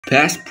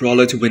Best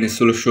Brawler to win a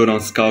solo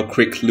showdown Skull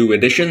Creek Lou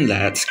edition,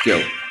 let's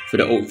go. For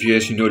the old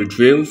viewers, you know the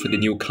drill. For the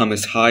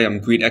newcomers, hi, I'm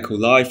Green Echo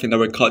Live and I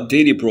record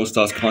daily Brawl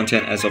Stars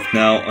content as of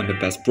now on the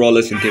best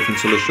brawlers in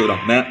different solo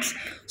showdown maps.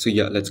 So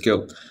yeah, let's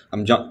go.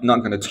 I'm not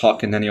going to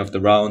talk in any of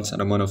the rounds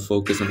and I'm going to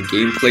focus on the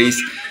gameplays.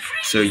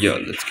 So yeah,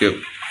 let's go.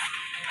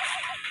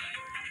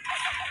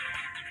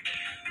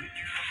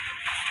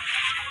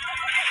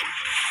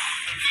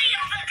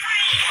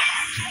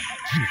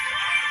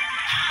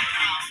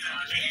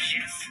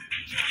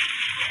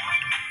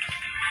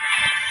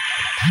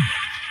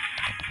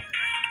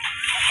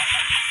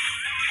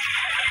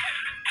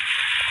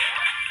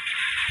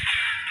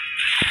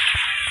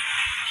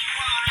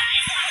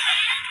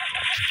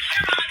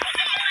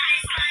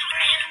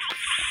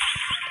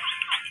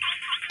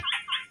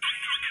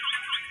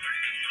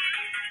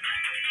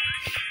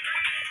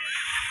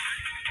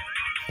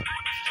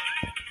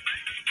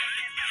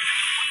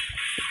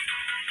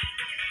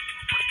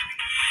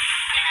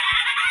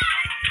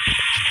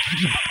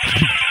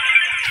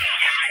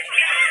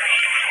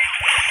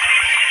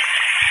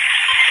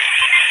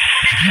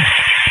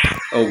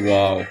 Oh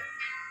wow,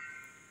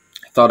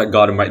 I thought I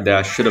got him right there.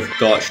 I should have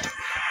dodged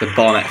the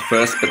bomb at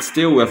first, but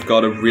still we've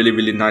got a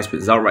really nice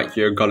result right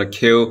here. Got a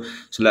kill,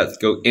 so let's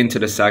go into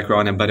the second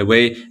round. And by the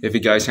way, if you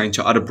guys are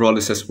into other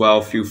brawlers as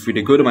well, feel free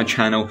to go to my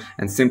channel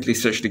and simply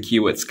search the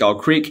keyword Skull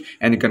Creek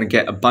and you're gonna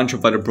get a bunch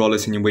of other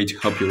brawlers in your way to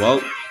help you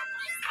out.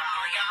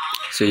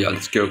 So yeah,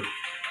 let's go.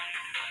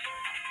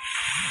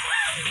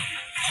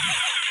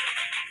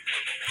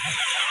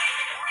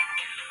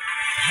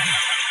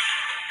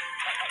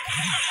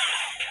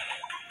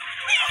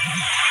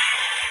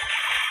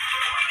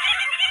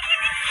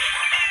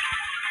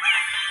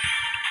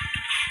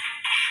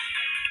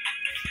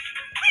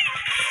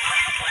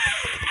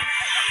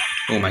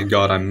 Oh my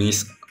god, I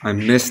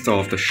missed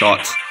all of the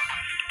shots.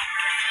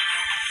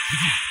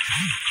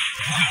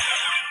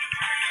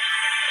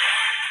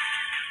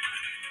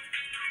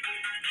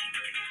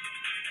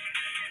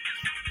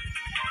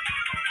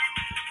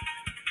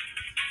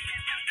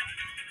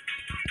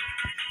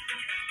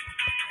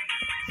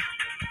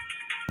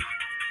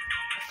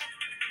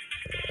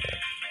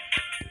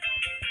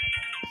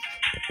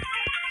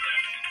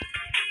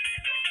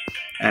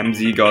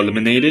 MZ got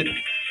eliminated.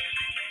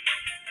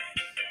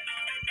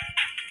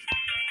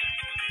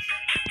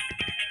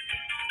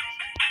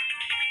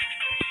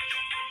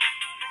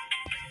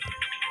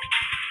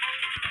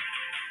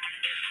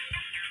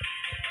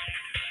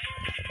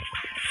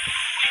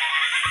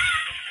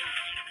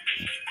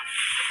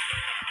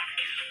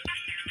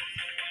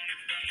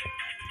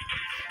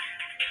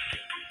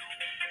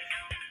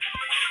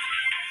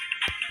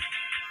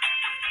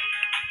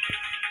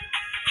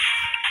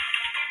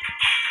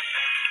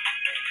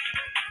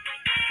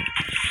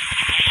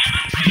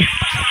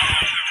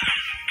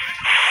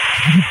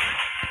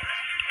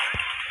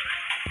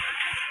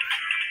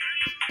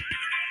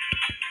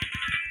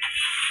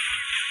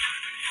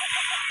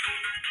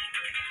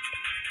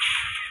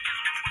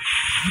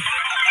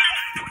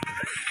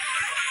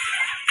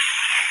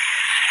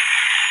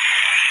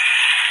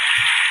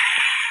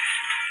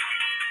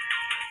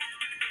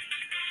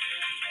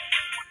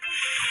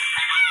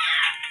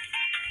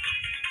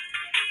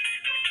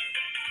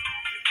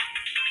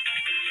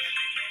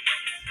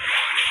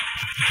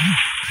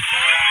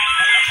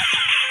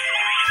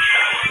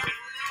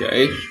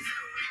 Okay, we've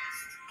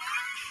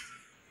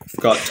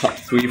got top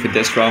 3 for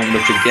this round,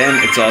 which again,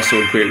 it's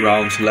also a great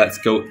round. So let's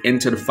go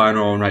into the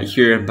final round right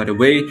here. And by the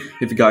way,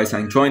 if you guys are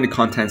enjoying the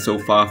content so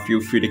far,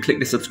 feel free to click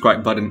the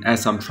subscribe button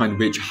as I'm trying to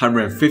reach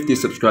 150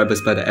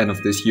 subscribers by the end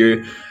of this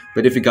year.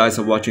 But if you guys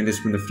are watching this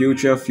from the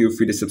future, feel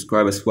free to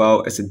subscribe as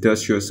well, as it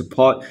does show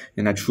support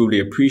and I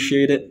truly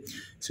appreciate it.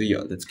 So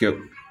yeah, let's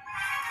go.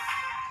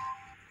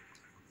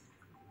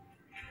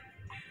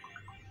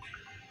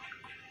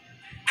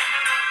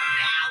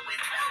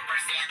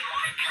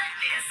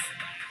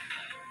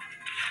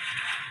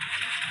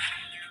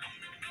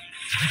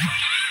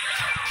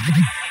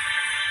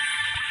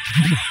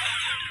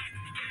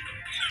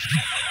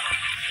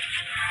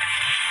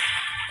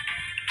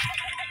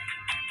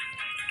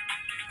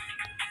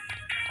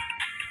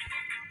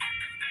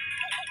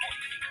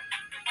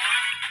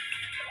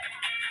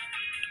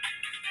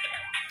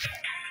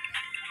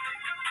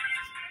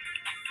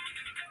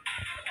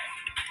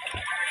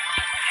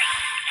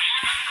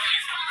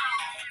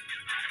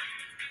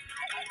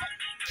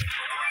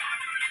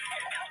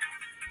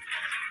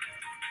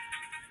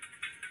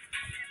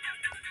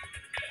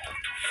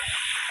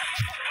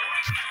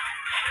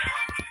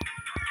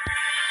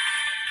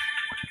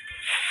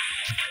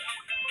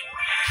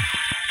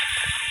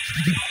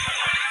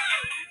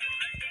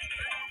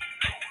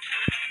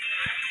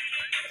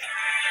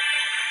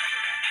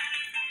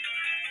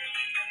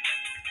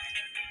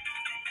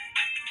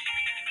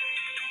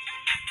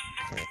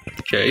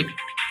 Okay.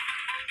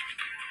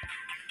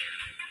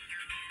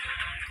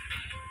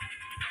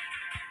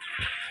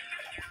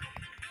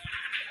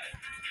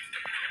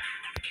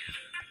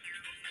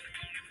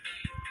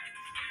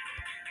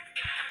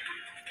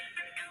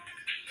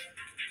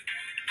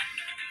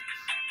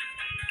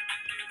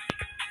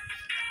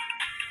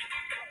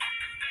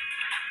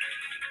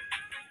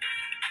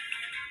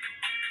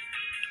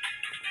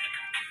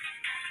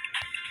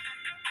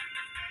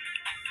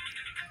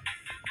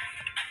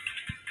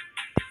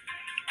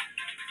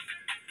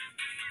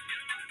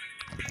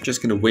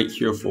 Just gonna wait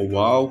here for a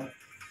while.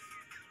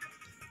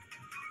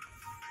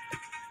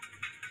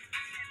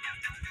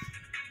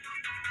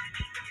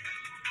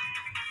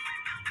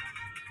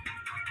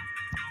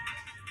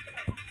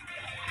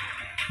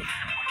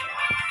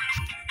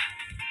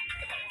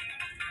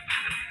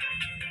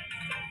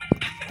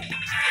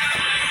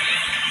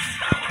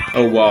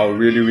 Oh wow,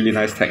 really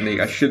nice technique.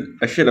 I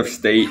should have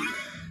stayed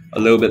a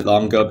little bit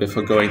longer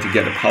before going to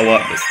get the power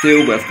up, but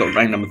still we've got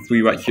rank number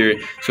 3 right here.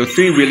 So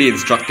 3 really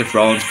instructive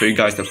rounds for you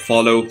guys to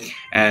follow,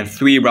 and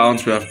 3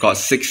 rounds where I've got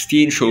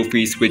 16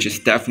 trophies, which is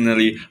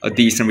definitely a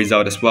decent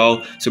result as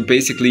well. So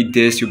basically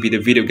this will be the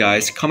video,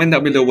 guys. Comment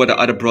down below what the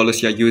other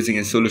brawlers you're using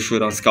in Solo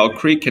Showdown Skull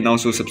Creek, and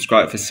also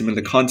subscribe for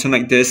similar content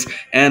like this,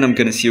 and I'm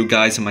gonna see you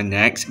guys in my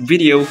next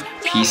video.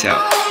 Peace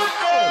out.